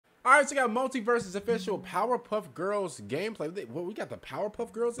All right, so we got Multiverses official Powerpuff Girls gameplay. Well, we got the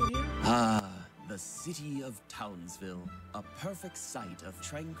Powerpuff Girls in here. Ah, the city of Townsville, a perfect site of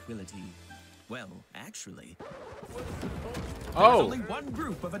tranquility. Well, actually, there's only one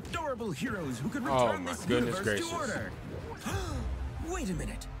group of adorable heroes who could return this universe to order. Wait a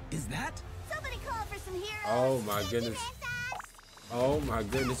minute, is that? Somebody call for some heroes. Oh my goodness. Oh my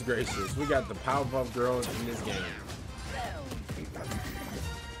goodness gracious. We got the Powerpuff Girls in this game.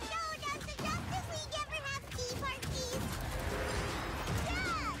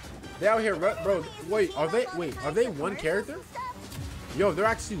 They out here, bro. Wait, are they one character? Yo, they're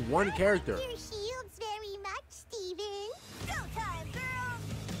actually one character. Your shields very much, Steven. Go time, girls.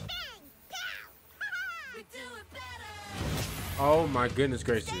 Bang, pow. We do it better. Oh my goodness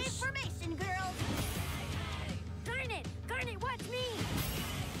gracious. Transformation, girls. Garnet, watch me.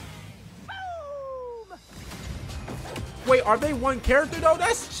 Boom. Wait, are they one character though?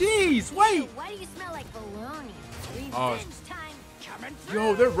 That's cheese. Wait. Why do you smell like bologna? Oh. Revenge time coming through.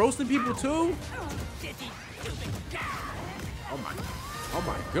 Yo, they're roasting people too? Oh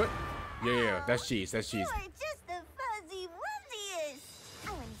my good. Yeah, that's cheese. That's cheese. You're just the fuzzy wuzziest.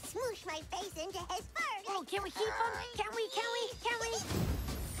 I want to smoosh my face into his fur. Oh, can we keep him? Can we?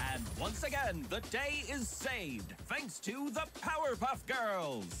 And once again, the day is saved thanks to the Powerpuff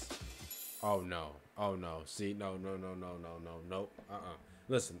Girls. Oh no. See, no.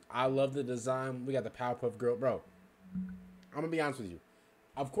 Listen, I love the design. We got the Powerpuff Girl, bro. I'm gonna be honest with you.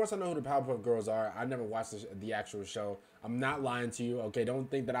 Of course, I know who the Powerpuff Girls are. I never watched the actual show. I'm not lying to you, okay? Don't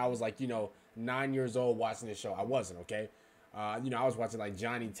think that I was like, 9 years old watching this show. I wasn't, okay? I was watching like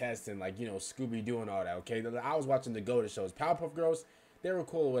Johnny Test and like, Scooby Doo and all that, okay? I was watching the Go-To shows. Powerpuff Girls, they were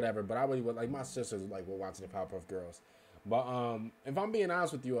cool or whatever, but I really was like, my sisters like were watching the Powerpuff Girls. But if I'm being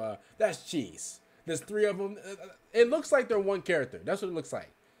honest with you, that's cheese. There's 3 of them. It looks like they're one character. That's what it looks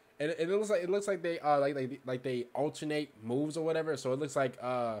like. And it looks like they like they alternate moves or whatever. So it looks like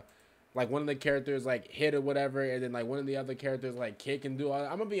one of the characters like hit or whatever, and then like one of the other characters like kick and do.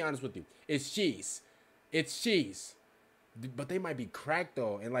 I'm gonna be honest with you, it's cheese, but they might be cracked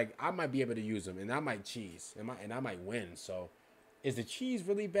though, and like I might be able to use them, and I might cheese, and I might win. So is the cheese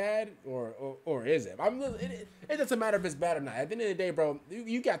really bad or is it? It doesn't matter if it's bad or not. At the end of the day, bro,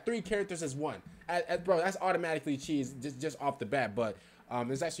 you got 3 characters as one. Bro, that's automatically cheese just off the bat, but.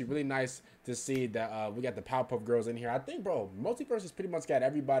 It's actually really nice to see that we got the Powerpuff Girls in here. I think, bro, Multiverses pretty much got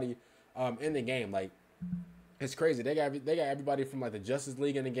everybody in the game. Like, it's crazy. They got everybody from like the Justice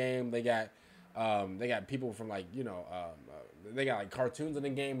League in the game. They got people from like they got like cartoons in the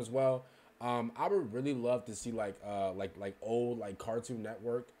game as well. I would really love to see like old like Cartoon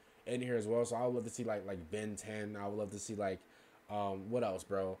Network in here as well. So I would love to see like Ben 10. I would love to see like what else,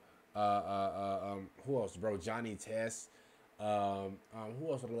 bro? Who else, bro? Johnny Test. Who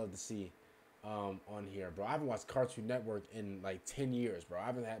else would I love to see on here, bro? I haven't watched Cartoon Network in like 10 years, bro. I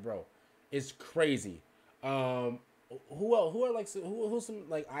haven't had, bro. It's crazy. Who else? Who's some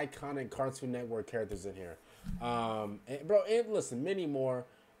like iconic Cartoon Network characters in here? And listen, many more.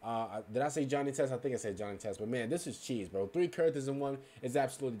 Did I say Johnny Test? I think I said Johnny Test. But man, this is cheese, bro. 3 characters in one is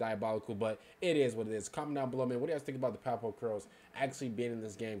absolutely diabolical, but it is what it is. Comment down below, man. What do you guys think about the Powerpuff Girls actually being in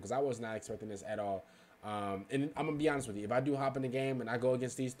this game? Because I was not expecting this at all. And I'm gonna be honest with you. If I do hop in the game and I go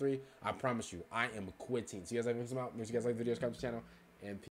against these 3, I promise you, I am quitting. So you guys like this out? Make sure you guys like the videos, subscribe to the channel, and peace.